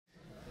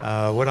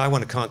What I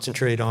want to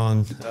concentrate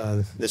on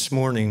this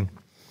morning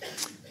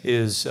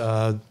is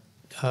something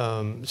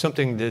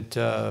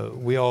that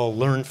we all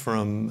learned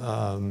from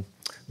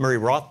Murray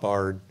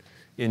Rothbard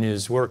in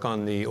his work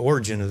on the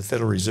origin of the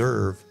Federal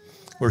Reserve,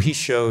 where he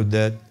showed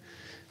that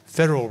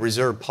Federal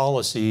Reserve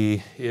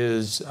policy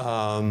is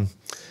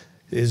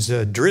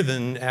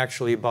driven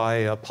actually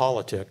by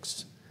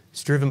politics.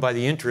 It's driven by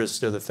the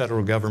interest of the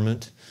federal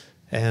government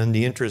and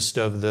the interest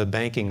of the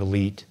banking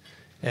elite.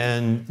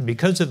 And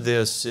because of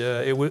this,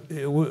 it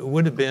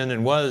would have been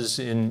and was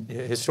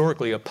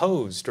historically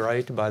opposed,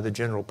 right, by the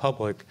general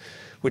public,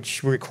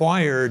 which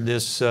required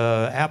this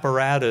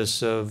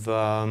apparatus of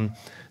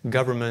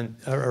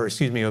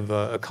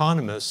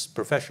economists,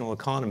 professional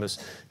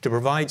economists, to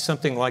provide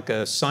something like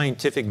a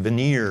scientific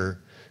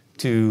veneer,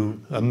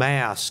 to a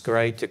mask,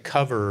 right, to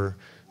cover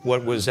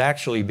what was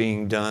actually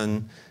being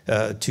done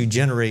to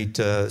generate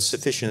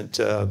sufficient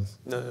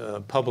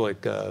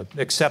public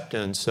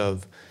acceptance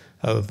of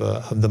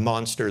the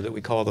monster that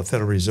we call the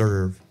Federal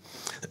Reserve.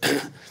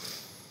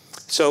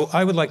 So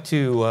I would like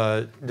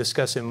to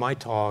discuss in my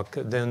talk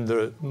then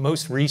the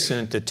most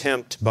recent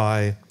attempt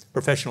by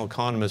professional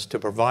economists to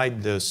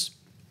provide this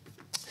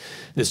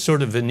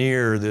sort of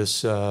veneer,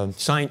 this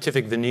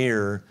scientific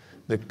veneer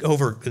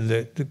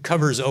that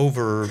covers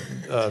over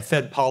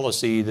Fed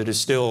policy that is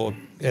still,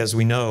 as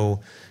we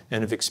know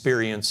and have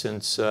experienced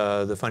since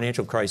the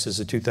financial crisis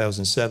of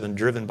 2007,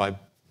 driven by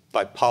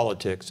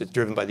politics. It's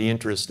driven by the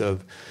interest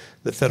of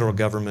the federal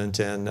government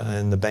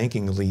and the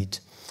banking elite.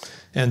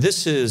 And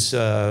this is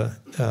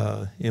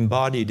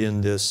embodied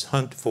in this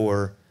hunt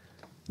for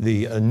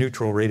the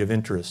neutral rate of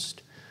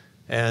interest.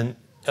 And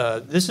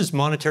this is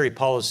monetary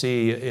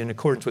policy in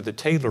accordance with the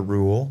Taylor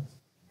rule.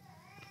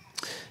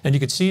 And you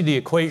can see the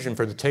equation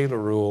for the Taylor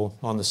rule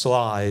on the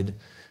slide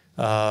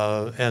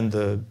and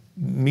the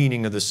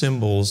meaning of the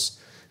symbols.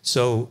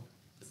 So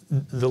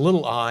the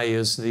little I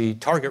is the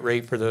target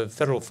rate for the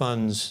federal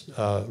funds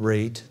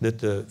rate that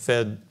the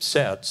Fed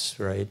sets,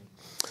 right?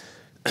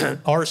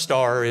 R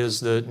star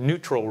is the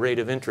neutral rate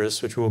of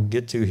interest, which we'll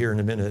get to here in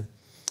a minute.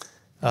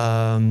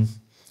 The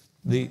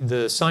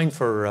sign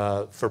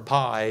for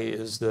pi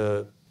is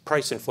the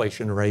price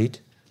inflation rate.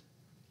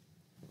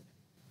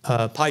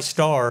 Pi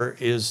star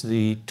is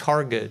the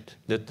target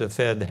that the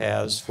Fed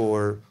has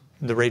for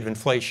the rate of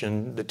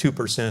inflation, the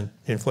 2%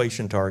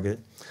 inflation target.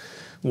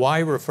 Y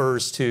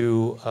refers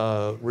to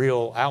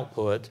real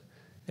output,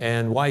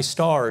 and Y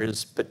star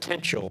is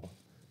potential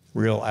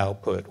real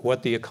output,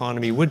 what the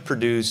economy would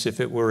produce if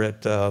it were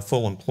at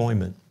full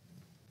employment.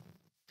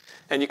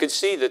 And you can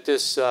see that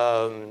this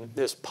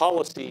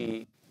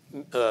policy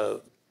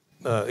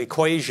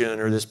equation,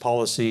 or this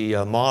policy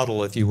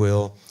model, if you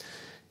will,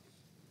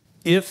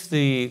 if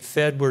the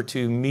Fed were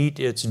to meet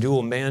its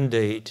dual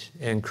mandate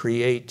and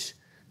create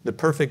the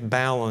perfect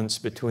balance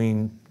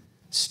between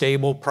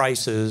stable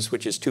prices,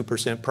 which is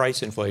 2%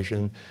 price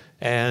inflation,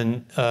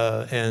 and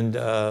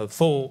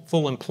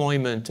full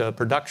employment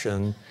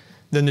production,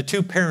 then the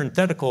two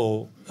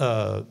parenthetical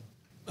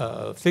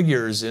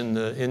figures in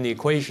the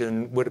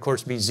equation would, of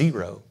course, be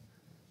zero,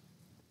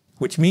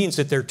 which means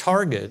that their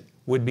target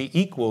would be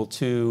equal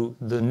to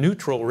the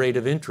neutral rate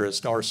of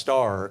interest, R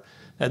star,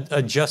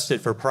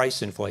 adjusted for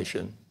price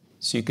inflation.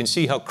 So you can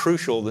see how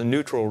crucial the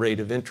neutral rate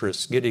of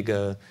interest, getting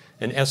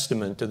an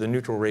estimate of the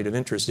neutral rate of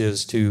interest,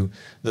 is to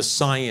the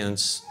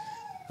science,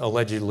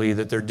 allegedly,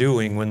 that they're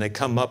doing when they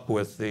come up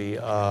with the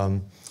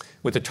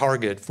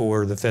target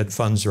for the Fed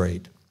funds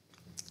rate.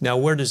 Now,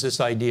 where does this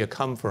idea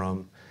come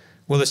from?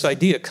 Well, the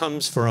idea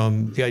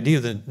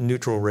of the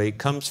neutral rate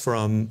comes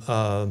from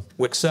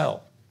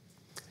Wicksell.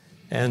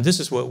 And this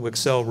is what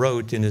Wicksell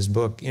wrote in his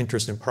book,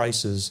 Interest and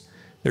Prices.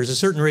 There's a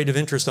certain rate of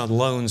interest on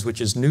loans which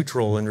is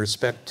neutral in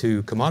respect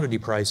to commodity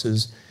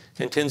prices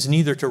and tends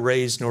neither to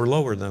raise nor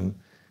lower them.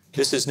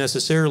 This is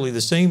necessarily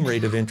the same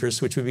rate of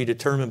interest which would be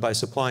determined by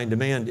supply and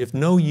demand if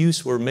no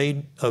use were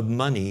made of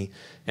money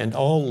and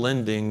all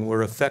lending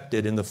were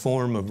effected in the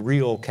form of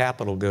real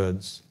capital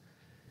goods.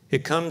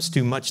 It comes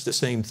to much the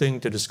same thing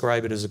to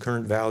describe it as the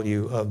current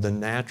value of the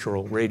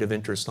natural rate of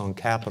interest on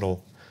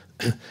capital.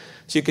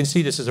 So you can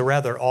see this is a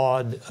rather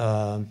odd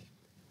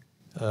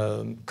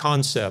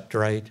concept,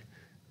 right?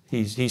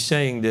 He's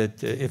saying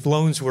that if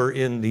loans were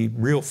in the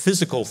real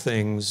physical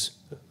things,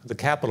 the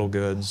capital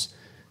goods,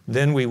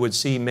 then we would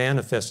see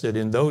manifested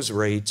in those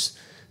rates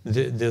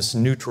this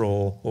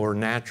neutral or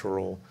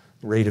natural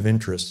rate of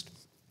interest.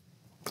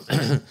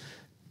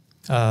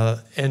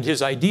 And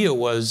his idea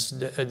was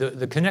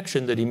the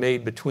connection that he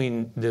made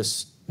between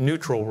this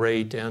neutral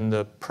rate and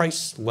the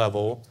price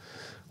level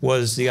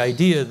was the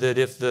idea that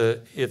if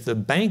the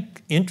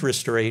bank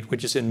interest rate,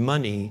 which is in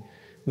money,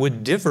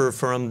 would differ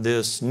from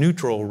this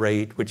neutral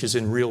rate, which is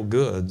in real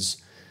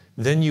goods,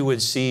 then you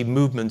would see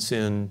movements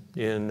in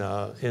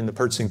the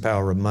purchasing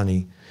power of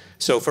money.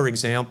 So, for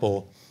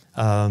example,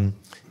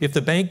 if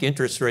the bank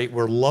interest rate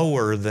were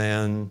lower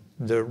than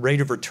the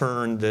rate of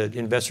return that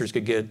investors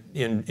could get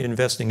in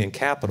investing in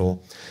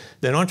capital,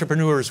 then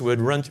entrepreneurs would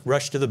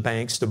rush to the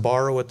banks to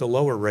borrow at the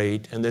lower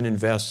rate and then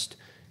invest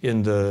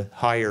in the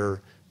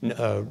higher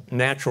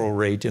natural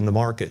rate in the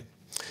market.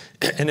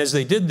 And as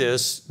they did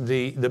this,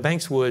 the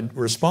banks would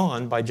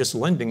respond by just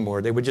lending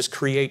more. They would just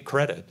create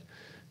credit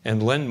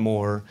and lend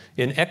more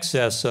in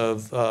excess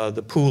of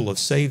the pool of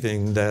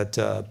saving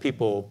that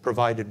people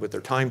provided with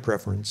their time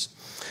preference.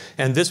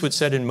 And this would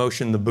set in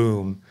motion the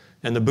boom.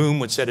 And the boom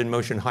would set in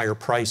motion higher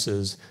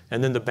prices.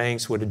 And then the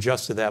banks would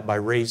adjust to that by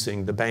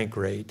raising the bank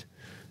rate.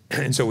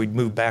 And so we'd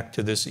move back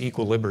to this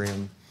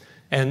equilibrium.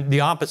 And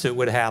the opposite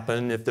would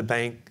happen if the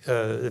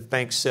if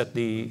banks set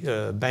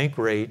the bank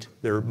rate,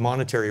 their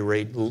monetary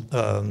rate,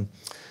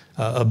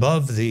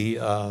 above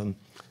the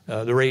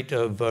rate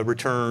of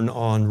return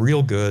on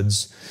real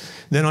goods.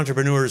 Then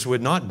entrepreneurs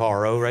would not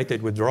borrow, right?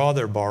 They'd withdraw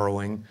their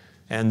borrowing,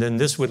 and then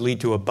this would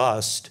lead to a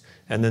bust,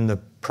 and then the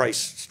price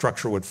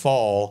structure would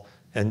fall,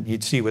 and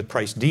you'd see with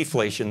price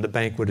deflation, the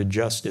bank would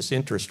adjust its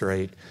interest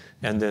rate,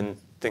 and then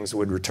things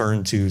would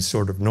return to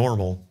sort of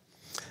normal.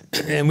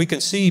 And we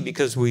can see,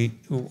 because we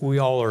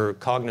all are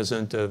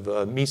cognizant of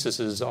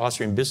Mises's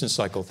Austrian business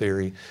cycle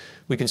theory,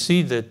 we can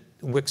see that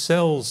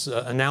Wicksel's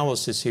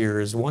analysis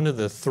here is one of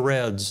the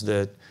threads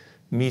that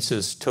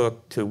Mises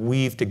took to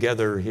weave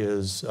together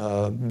his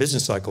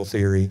business cycle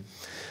theory.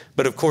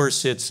 But of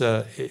course, his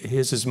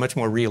is much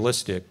more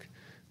realistic,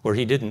 where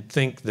he didn't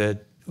think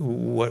that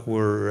what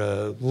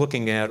we're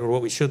looking at, or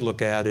what we should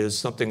look at, is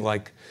something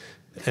like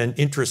an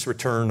interest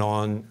return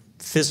on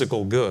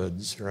physical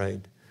goods,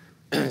 right?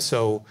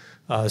 So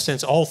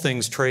since all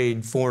things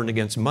trade for and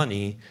against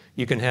money,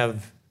 you can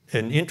have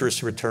an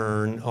interest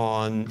return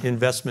on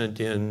investment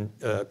in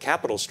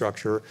capital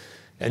structure,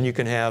 and you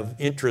can have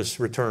interest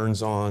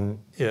returns on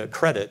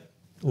credit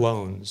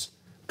loans.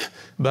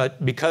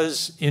 But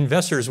because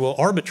investors will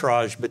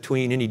arbitrage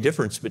between any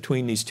difference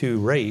between these two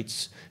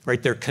rates,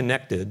 right, they're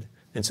connected,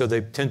 and so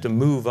they tend to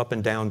move up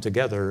and down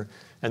together.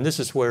 And this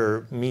is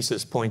where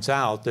Mises points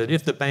out that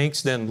if the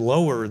banks then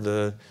lower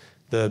the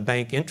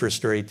bank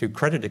interest rate through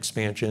credit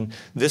expansion,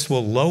 this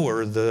will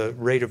lower the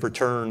rate of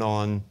return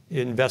on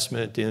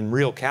investment in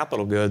real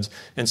capital goods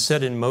and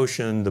set in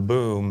motion the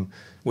boom,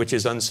 which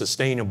is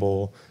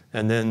unsustainable,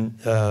 and then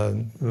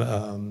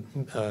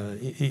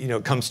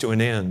comes to an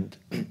end.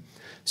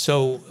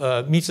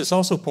 So Mises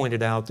also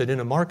pointed out that in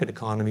a market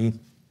economy,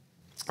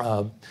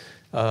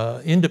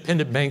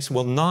 independent banks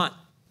will not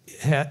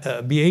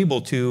be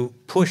able to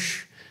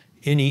push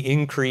any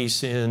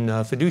increase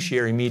in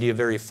fiduciary media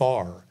very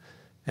far.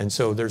 And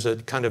so there's a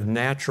kind of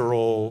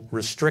natural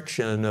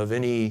restriction of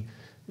any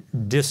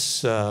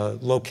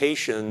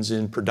dislocations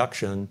in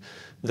production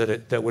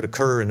that would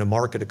occur in a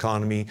market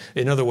economy.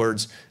 In other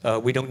words,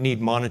 we don't need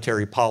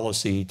monetary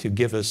policy to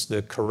give us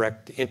the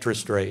correct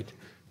interest rate.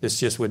 This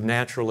just would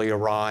naturally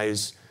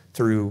arise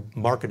through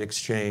market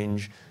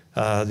exchange.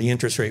 The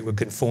interest rate would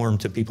conform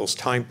to people's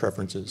time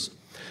preferences.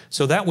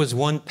 So that was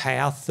one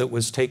path that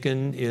was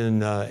taken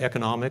in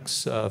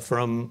economics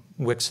from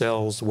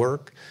Wicksel's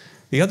work.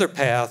 The other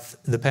path,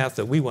 the path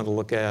that we want to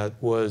look at,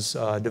 was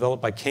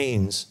developed by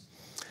Keynes.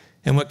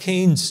 And what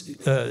Keynes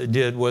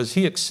did was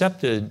he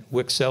accepted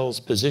Wicksel's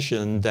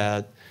position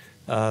that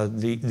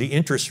the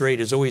interest rate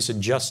is always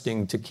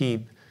adjusting to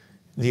keep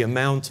the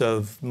amount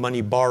of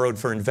money borrowed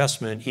for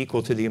investment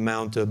equal to the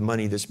amount of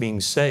money that's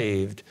being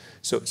saved.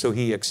 So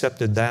he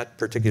accepted that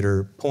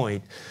particular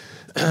point.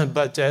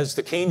 But as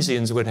the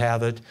Keynesians would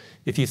have it,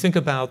 if you think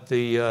about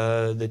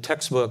the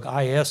textbook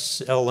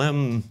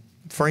ISLM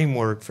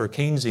framework for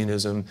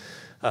Keynesianism,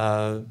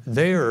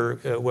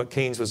 what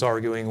Keynes was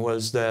arguing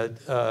was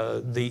that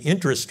the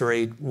interest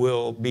rate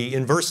will be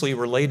inversely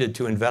related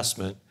to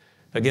investment.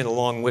 Again,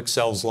 along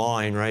Wicksel's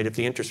line, right? If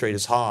the interest rate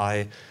is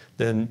high,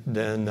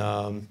 then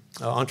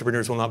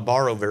entrepreneurs will not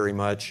borrow very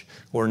much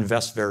or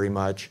invest very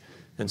much.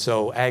 And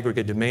so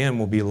aggregate demand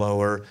will be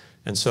lower.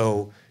 And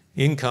so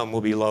income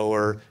will be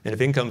lower. And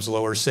if income's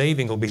lower,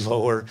 saving will be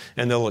lower.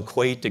 And they'll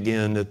equate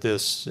again at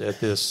this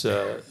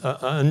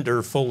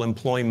under full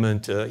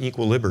employment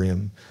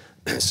equilibrium.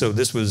 So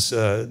this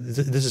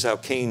is how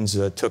Keynes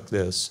took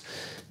this.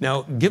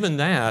 Now, given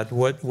that,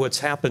 what's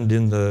happened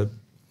in the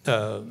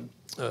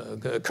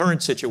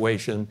current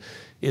situation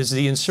is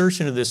the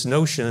insertion of this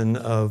notion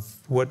of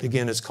what,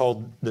 again, is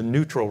called the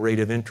neutral rate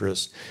of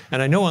interest.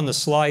 And I know on the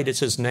slide it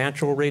says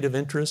natural rate of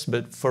interest,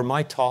 but for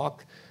my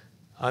talk,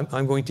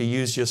 I'm going to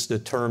use just the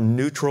term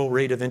neutral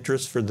rate of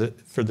interest for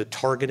the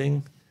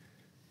targeting,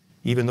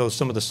 even though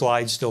some of the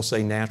slides still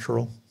say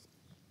natural.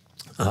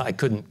 I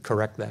couldn't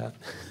correct that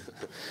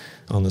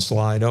on the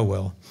slide. Oh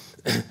well.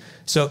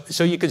 So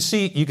you could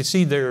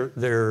see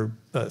their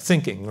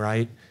thinking,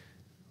 right?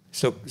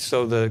 So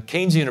the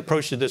Keynesian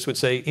approach to this would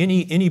say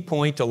any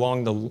point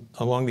along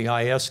the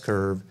IS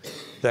curve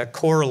that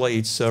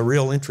correlates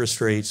real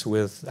interest rates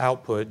with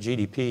output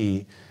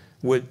GDP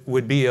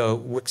would be a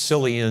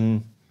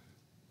Wickselian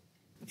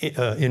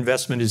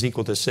investment is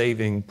equal to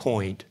saving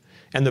point.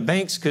 And the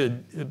banks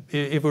could,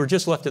 if it were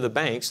just left to the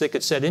banks, they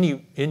could set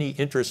any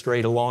interest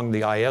rate along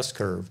the IS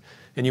curve.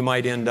 And you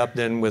might end up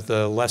then with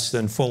a less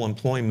than full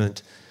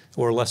employment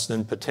or less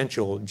than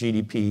potential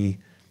GDP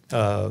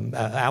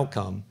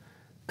outcome.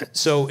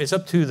 So it's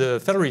up to the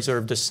Federal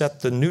Reserve to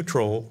set the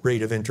neutral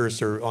rate of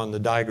interest, or on the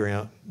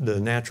diagram, the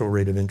natural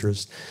rate of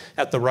interest,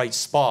 at the right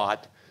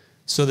spot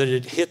so that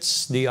it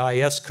hits the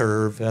IS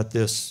curve at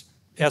this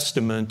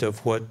estimate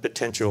of what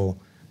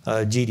potential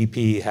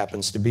GDP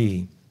happens to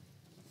be.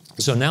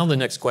 So now the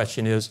next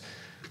question is,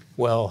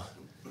 well,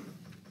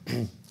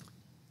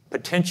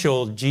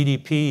 potential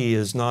GDP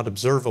is not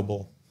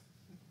observable.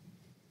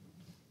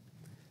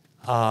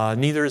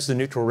 Neither is the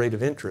neutral rate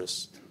of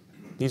interest.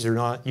 These are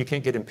not, you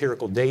can't get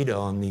empirical data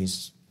on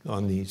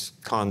these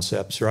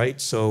concepts,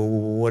 right? So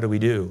what do we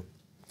do?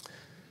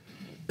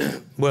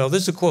 Well,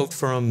 this is a quote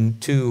from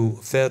two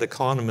Fed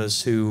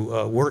economists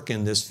who work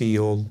in this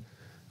field,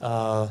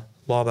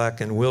 Laubach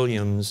and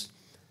Williams.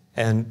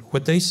 And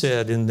what they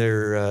said in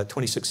their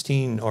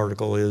 2016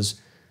 article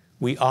is,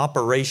 we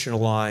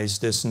operationalize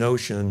this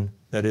notion,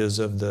 that is,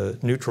 of the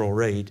neutral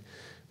rate,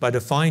 by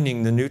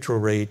defining the neutral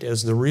rate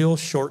as the real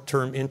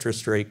short-term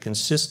interest rate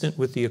consistent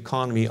with the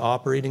economy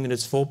operating at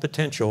its full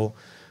potential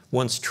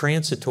once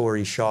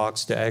transitory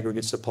shocks to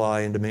aggregate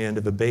supply and demand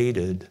have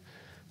abated.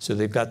 So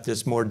they've got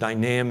this more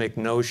dynamic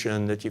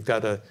notion that you've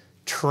got a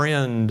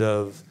trend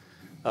of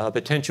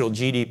potential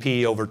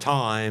GDP over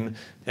time,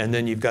 and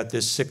then you've got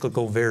this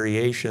cyclical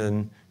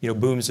variation,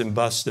 booms and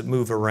busts that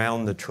move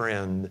around the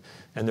trend.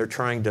 And they're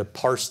trying to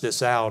parse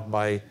this out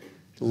by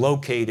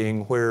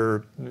locating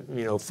where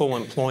full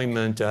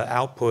employment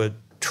output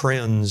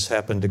trends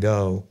happen to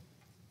go.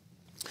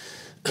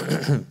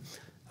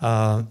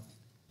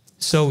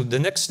 So the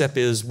next step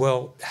is,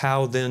 well,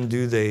 how then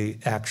do they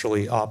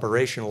actually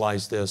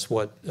operationalize this?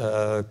 What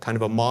kind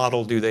of a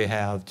model do they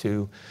have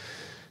to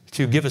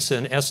give us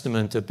an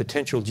estimate of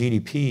potential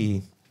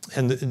GDP?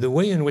 And the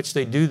way in which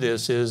they do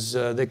this is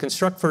they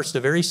construct first a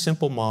very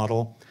simple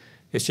model.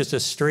 It's just a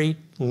straight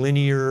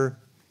linear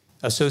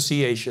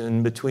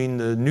association between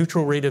the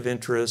neutral rate of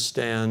interest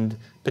and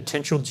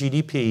potential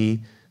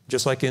GDP,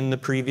 just like in the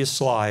previous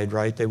slide,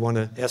 right? They want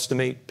to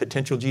estimate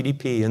potential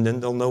GDP, and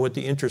then they'll know what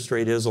the interest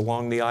rate is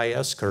along the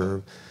IS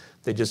curve.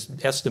 They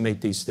just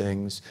estimate these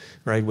things,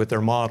 right, with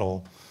their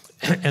model.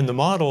 And the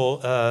model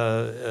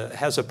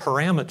has a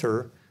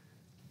parameter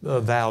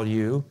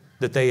value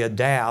that they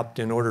adapt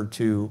in order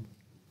to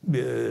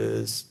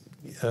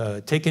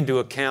take into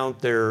account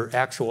their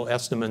actual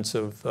estimates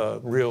of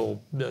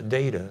real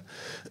data,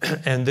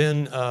 and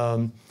then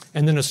a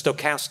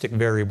stochastic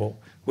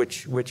variable,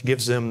 which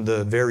gives them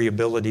the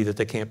variability that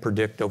they can't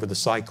predict over the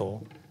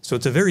cycle. So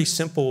it's a very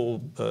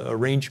simple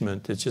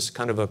arrangement. It's just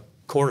kind of a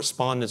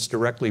correspondence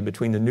directly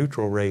between the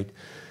neutral rate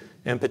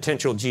and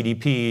potential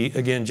GDP,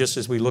 again, just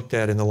as we looked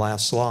at in the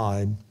last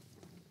slide.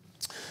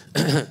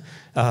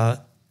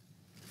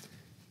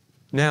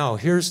 Now,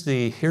 here's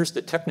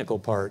the technical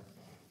part.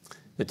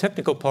 The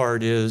technical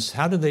part is,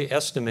 how do they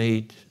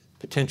estimate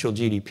potential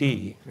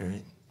GDP?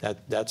 Right?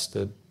 That's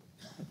the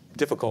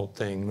difficult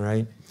thing,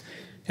 right?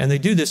 And they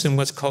do this in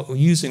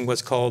using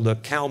what's called a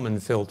Kalman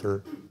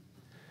filter.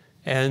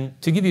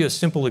 And to give you a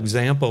simple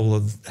example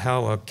of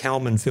how a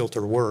Kalman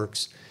filter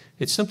works,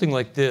 it's something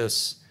like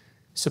this.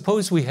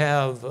 Suppose we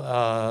have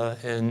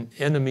an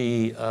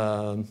enemy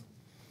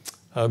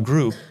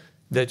group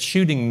that's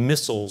shooting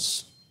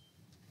missiles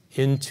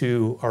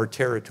into our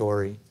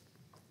territory.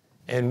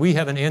 And we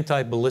have an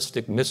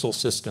anti-ballistic missile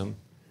system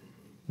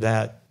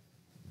that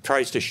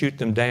tries to shoot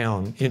them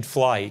down in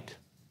flight.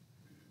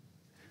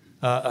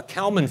 A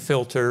Kalman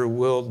filter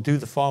will do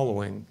the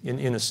following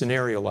in a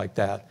scenario like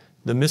that.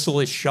 The missile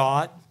is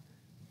shot.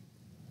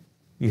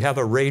 You have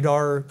a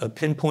radar, a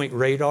pinpoint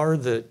radar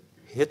that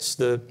hits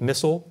the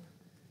missile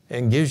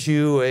and gives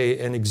you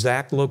an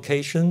exact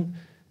location.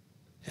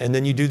 And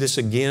then you do this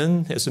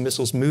again as the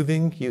missile's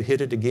moving. You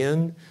hit it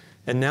again.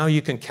 And now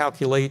you can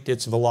calculate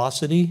its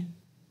velocity,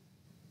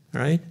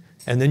 right?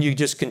 And then you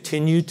just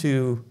continue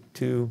to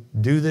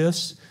do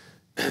this,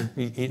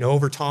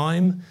 over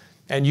time,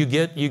 and you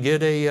get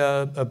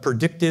a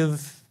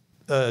predictive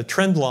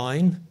trend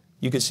line.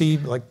 You can see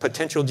like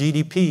potential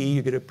GDP.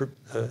 You get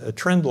a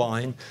trend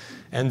line,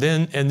 and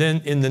then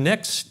in the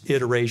next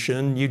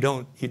iteration, you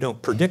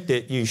don't predict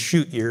it. You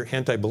shoot your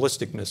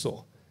anti-ballistic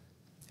missile,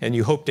 and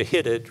you hope to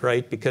hit it,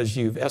 right? Because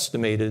you've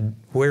estimated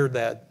where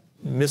that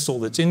missile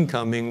that's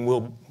incoming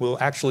will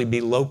actually be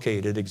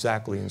located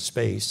exactly in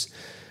space.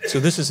 So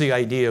this is the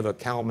idea of a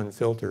Kalman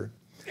filter.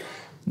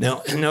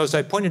 Now as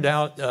I pointed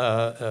out,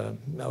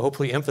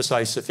 hopefully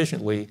emphasized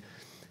sufficiently,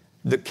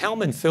 the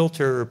Kalman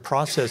filter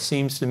process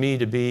seems to me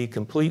to be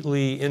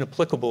completely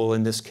inapplicable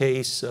in this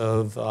case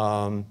of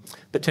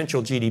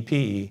potential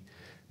GDP,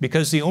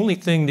 because the only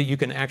thing that you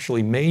can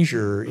actually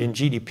measure in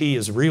GDP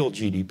is real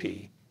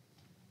GDP.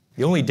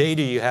 The only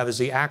data you have is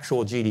the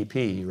actual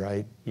GDP,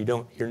 right? You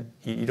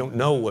don't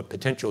know what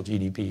potential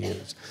GDP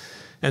is.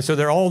 And so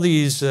there are all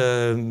these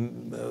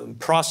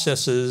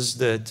processes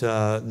that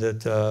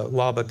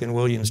Laubach and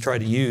Williams try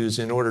to use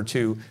in order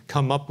to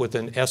come up with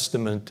an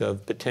estimate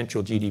of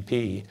potential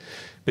GDP.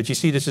 But you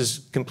see, this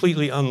is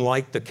completely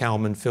unlike the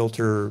Kalman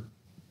filter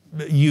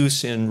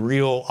use in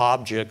real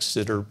objects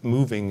that are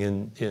moving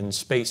in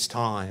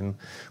space-time,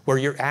 where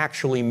you're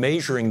actually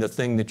measuring the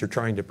thing that you're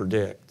trying to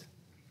predict.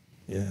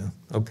 Yeah,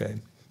 okay.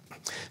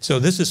 So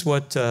this is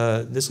what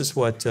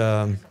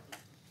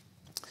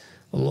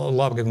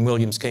Lovelock and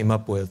Williams came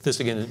up with. This,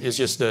 again, is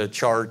just a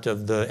chart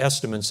of the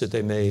estimates that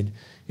they made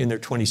in their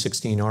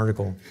 2016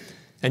 article.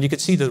 And you can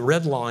see the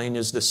red line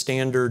is the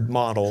standard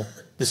model.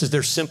 This is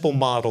their simple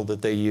model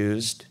that they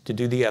used to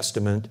do the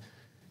estimate.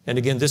 And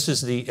again, this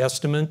is the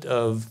estimate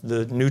of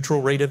the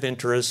neutral rate of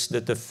interest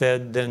that the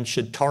Fed then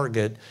should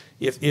target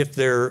if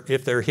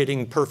they're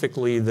hitting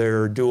perfectly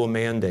their dual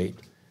mandate,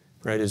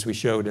 right, as we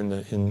showed in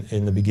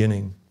the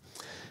beginning.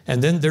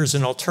 And then there's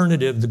an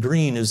alternative. The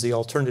green is the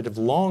alternative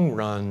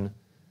long-run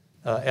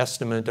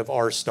estimate of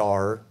R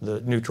star,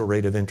 the neutral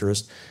rate of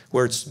interest,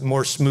 where it's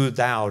more smoothed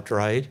out,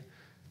 right?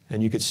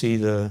 And you could see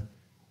the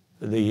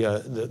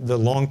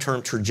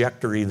long-term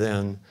trajectory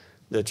then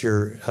that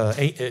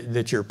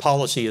your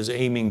policy is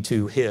aiming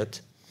to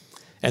hit.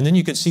 And then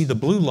you can see the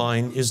blue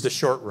line is the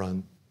short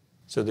run.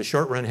 So the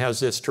short run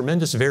has this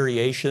tremendous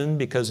variation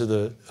because of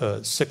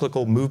the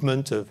cyclical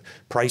movement of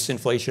price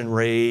inflation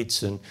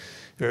rates and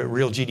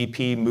real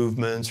GDP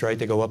movements, right?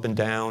 They go up and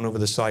down over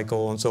the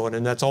cycle and so on.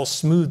 And that's all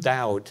smoothed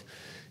out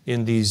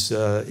in these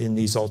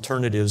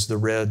alternatives, the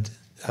red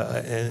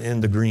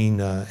and the green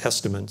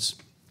estimates.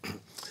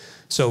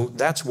 So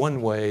that's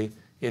one way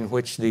in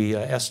which the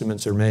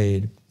estimates are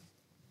made.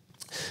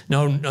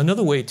 Now,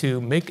 another way to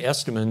make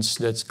estimates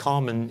that's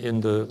common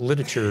in the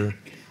literature,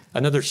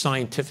 another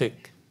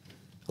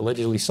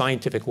allegedly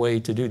scientific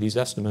way to do these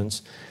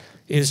estimates,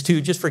 is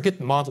to just forget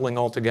modeling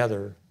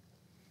altogether.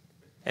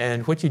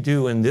 And what you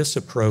do in this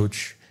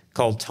approach,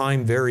 called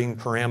time-varying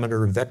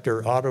parameter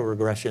vector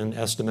autoregression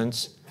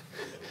estimates,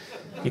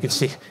 you can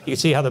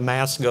see how the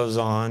math goes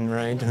on,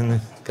 right, in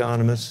the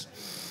economists.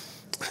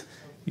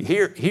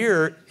 Here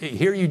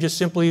you just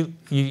simply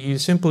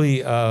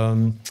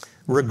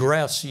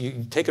regress.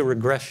 You take a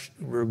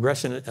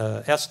regression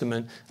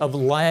estimate of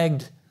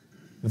lagged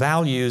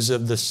values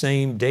of the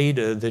same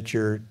data that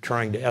you're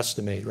trying to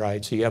estimate,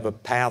 right? So you have a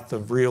path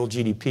of real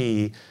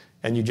GDP,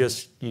 and you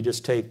just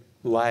take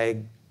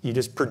lag. You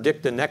just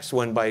predict the next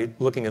one by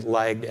looking at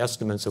lagged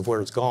estimates of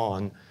where it's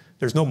gone.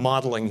 There's no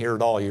modeling here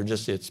at all.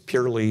 It's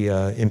purely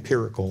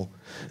empirical.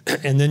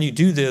 And then you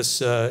do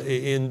this,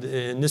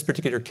 in this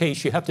particular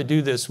case, you have to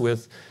do this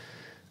with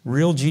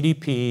real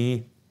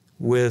GDP,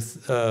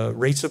 with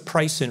rates of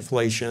price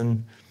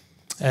inflation,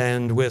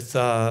 and with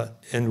real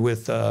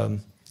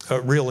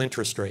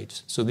interest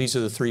rates. So these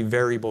are the three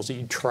variables that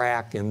you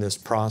track in this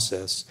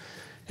process.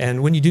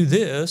 And when you do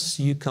this,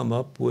 you come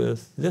up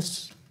with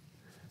this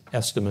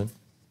estimate.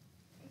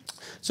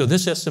 So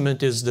this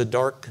estimate is the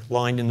dark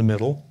line in the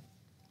middle.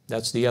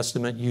 That's the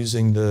estimate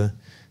using the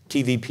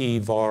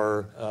TVP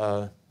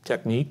VAR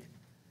technique.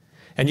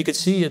 And you can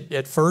see it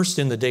at first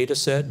in the data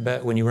set,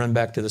 when you run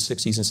back to the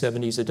 60s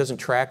and 70s, it doesn't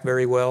track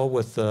very well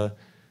with the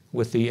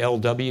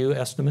LW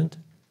estimate.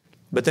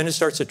 But then it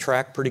starts to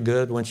track pretty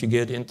good once you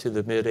get into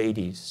the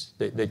mid-80s.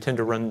 They tend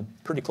to run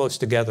pretty close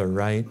together,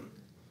 right?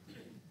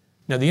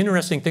 Now, the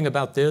interesting thing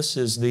about this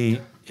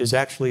is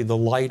actually the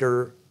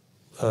lighter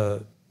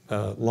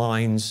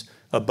lines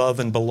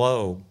above and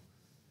below.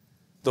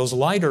 Those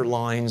lighter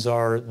lines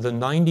are the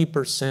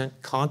 90%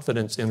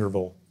 confidence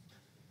interval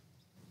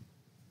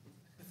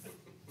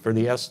for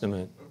the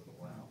estimate.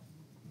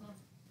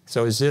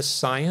 So is this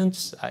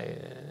science? I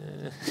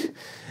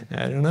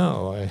don't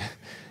know.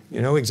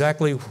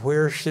 Exactly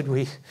where should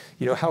we,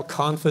 how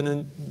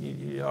confident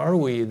are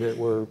we that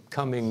we're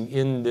coming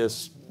in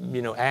this,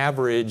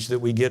 average that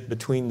we get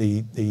between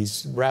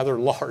these rather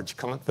large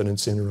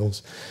confidence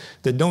intervals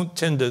that don't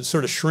tend to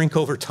sort of shrink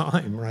over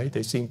time, right?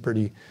 They seem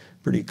pretty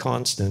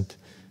constant.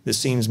 This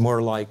seems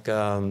more like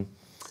human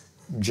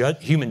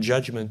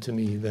judgment to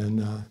me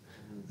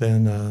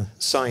than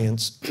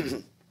science.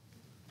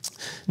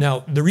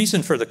 Now, the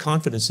reason for the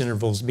confidence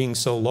intervals being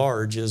so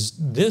large is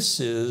this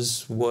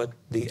is what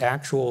the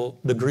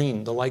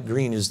light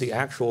green is the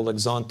actual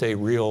ex ante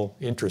real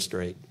interest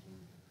rate.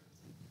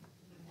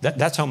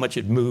 That's how much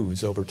it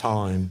moves over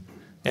time.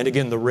 And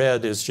again, the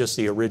red is just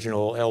the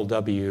original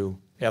LW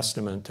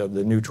estimate of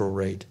the neutral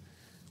rate,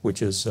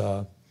 which is,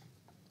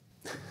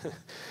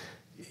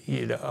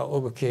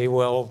 okay,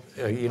 well,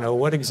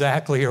 what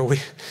exactly are we...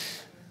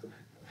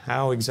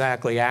 How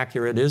exactly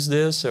accurate is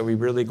this? Are we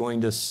really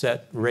going to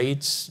set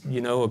rates,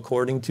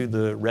 according to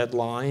the red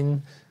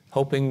line,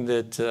 hoping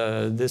that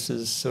this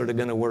is sort of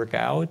going to work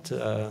out?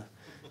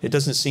 It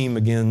doesn't seem,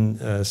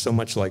 again, so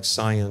much like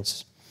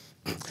science.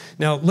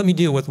 Now, let me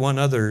deal with one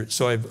other.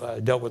 So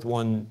I've dealt with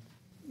one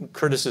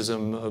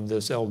criticism of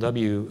this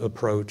LW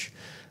approach.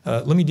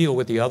 Let me deal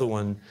with the other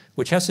one,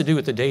 which has to do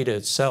with the data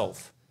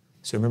itself.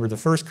 So remember, the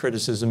first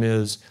criticism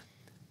is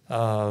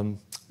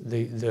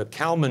the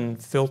Kalman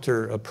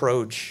filter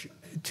approach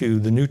to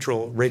the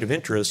neutral rate of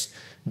interest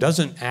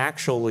doesn't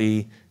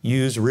actually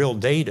use real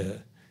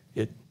data.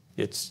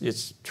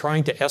 It's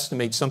trying to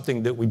estimate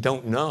something that we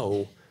don't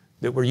know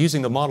that we're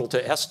using the model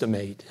to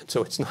estimate.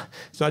 So it's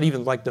not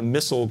even like the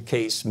missile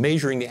case,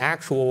 measuring the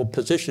actual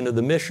position of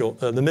the missile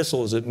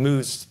as it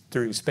moves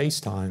through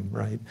space-time,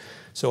 right?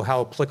 So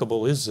how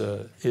applicable is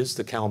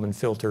the Kalman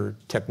filter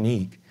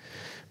technique?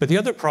 But the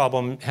other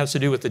problem has to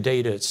do with the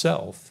data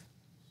itself,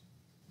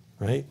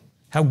 right?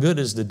 How good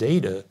is the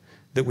data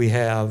that we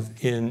have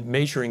in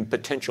measuring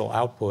potential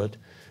output?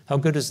 How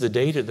good is the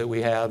data that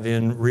we have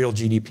in real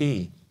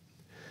GDP?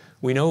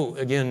 We know,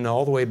 again,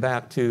 all the way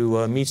back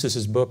to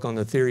Mises's book on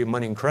the theory of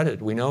money and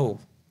credit, we know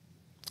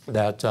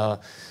that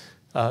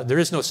there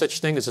is no such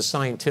thing as a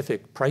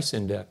scientific price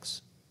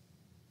index.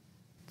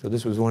 So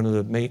this was one of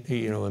the main,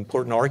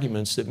 important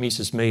arguments that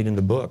Mises made in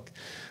the book.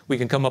 We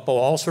can come up with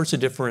all sorts of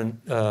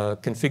different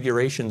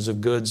configurations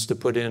of goods to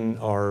put in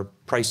our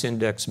price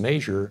index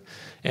measure,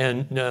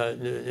 and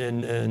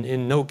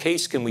in no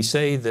case can we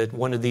say that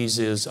one of these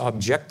is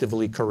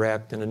objectively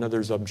correct and another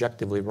is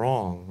objectively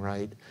wrong,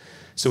 right?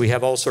 So we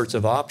have all sorts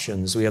of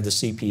options. We have the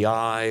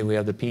CPI, we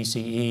have the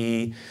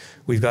PCE,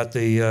 we've got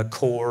the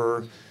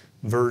core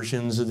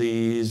versions of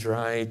these,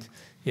 right?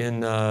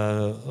 In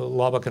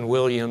Lubbock and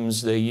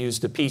Williams, they use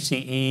the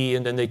PCE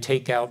and then they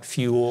take out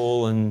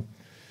fuel and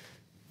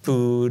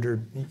food,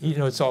 or,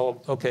 it's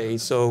all, okay.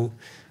 So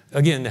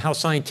again, how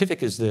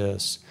scientific is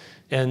this?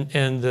 And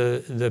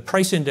the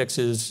price index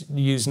is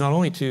used not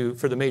only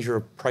for the measure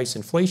of price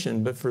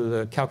inflation, but for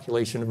the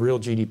calculation of real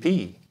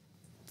GDP.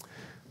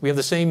 We have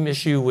the same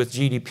issue with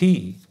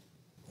GDP.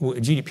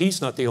 GDP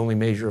is not the only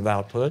measure of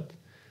output.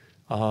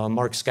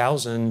 Mark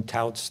Skousen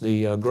touts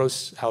the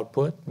gross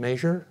output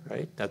measure,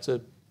 right? That's a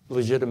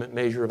legitimate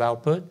measure of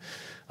output.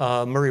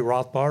 Murray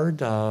Rothbard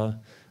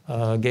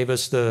gave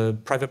us the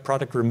private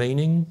product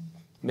remaining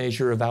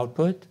measure of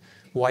output.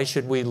 Why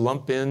should we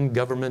lump in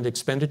government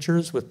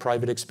expenditures with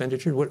private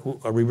expenditure?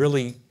 Are we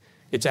really,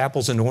 it's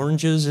apples and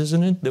oranges,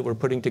 isn't it, that we're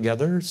putting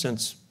together,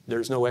 since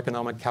there's no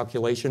economic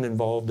calculation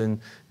involved in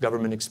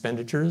government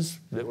expenditures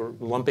that we're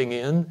lumping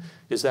in?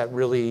 Is that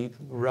really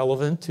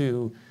relevant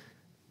to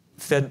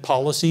Fed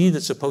policy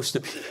that's supposed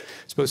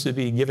to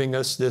be giving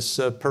us this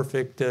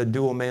perfect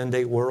dual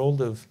mandate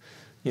world of,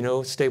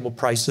 stable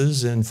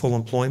prices and full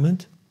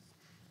employment?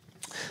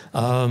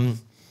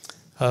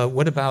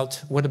 What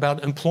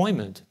about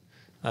employment?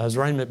 As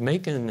Ryan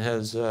McMakin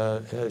has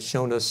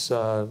shown us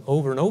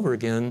over and over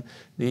again,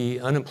 the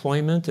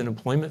unemployment and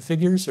employment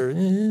figures are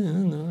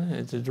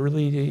it's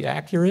really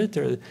accurate.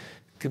 They're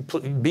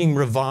being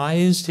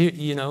revised,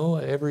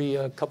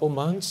 every couple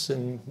months,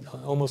 and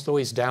almost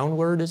always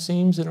downward, it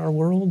seems, in our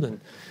world.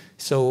 And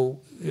so,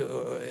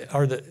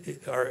 are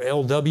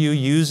LW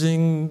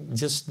using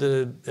just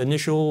the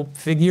initial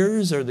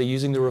figures? Are they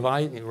using the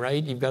revised?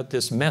 Right, you've got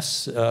this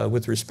mess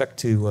with respect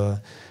to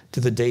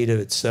the data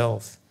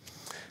itself.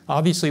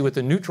 Obviously, with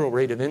the neutral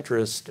rate of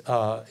interest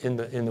in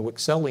the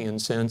Wickselian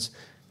sense,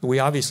 we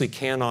obviously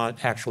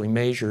cannot actually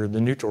measure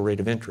the neutral rate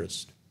of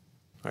interest,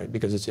 right?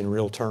 Because it's in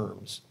real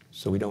terms.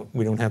 So we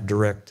don't have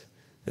direct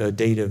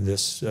data of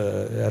this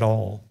at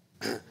all.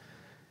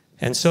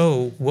 And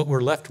so what we're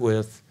left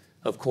with,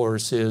 of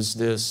course, is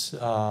this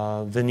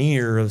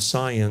veneer of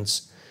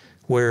science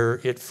where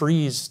it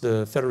frees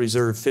the Federal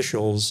Reserve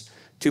officials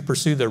to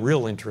pursue their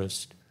real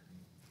interest,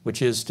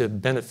 which is to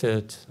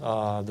benefit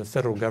the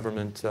federal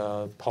government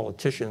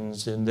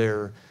politicians in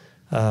their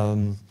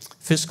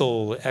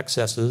fiscal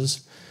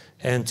excesses,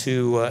 and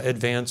to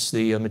advance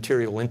the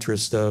material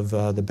interest of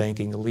the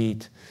banking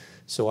elite.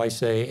 So I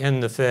say,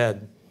 end the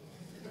Fed.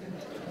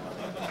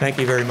 Thank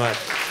you very much.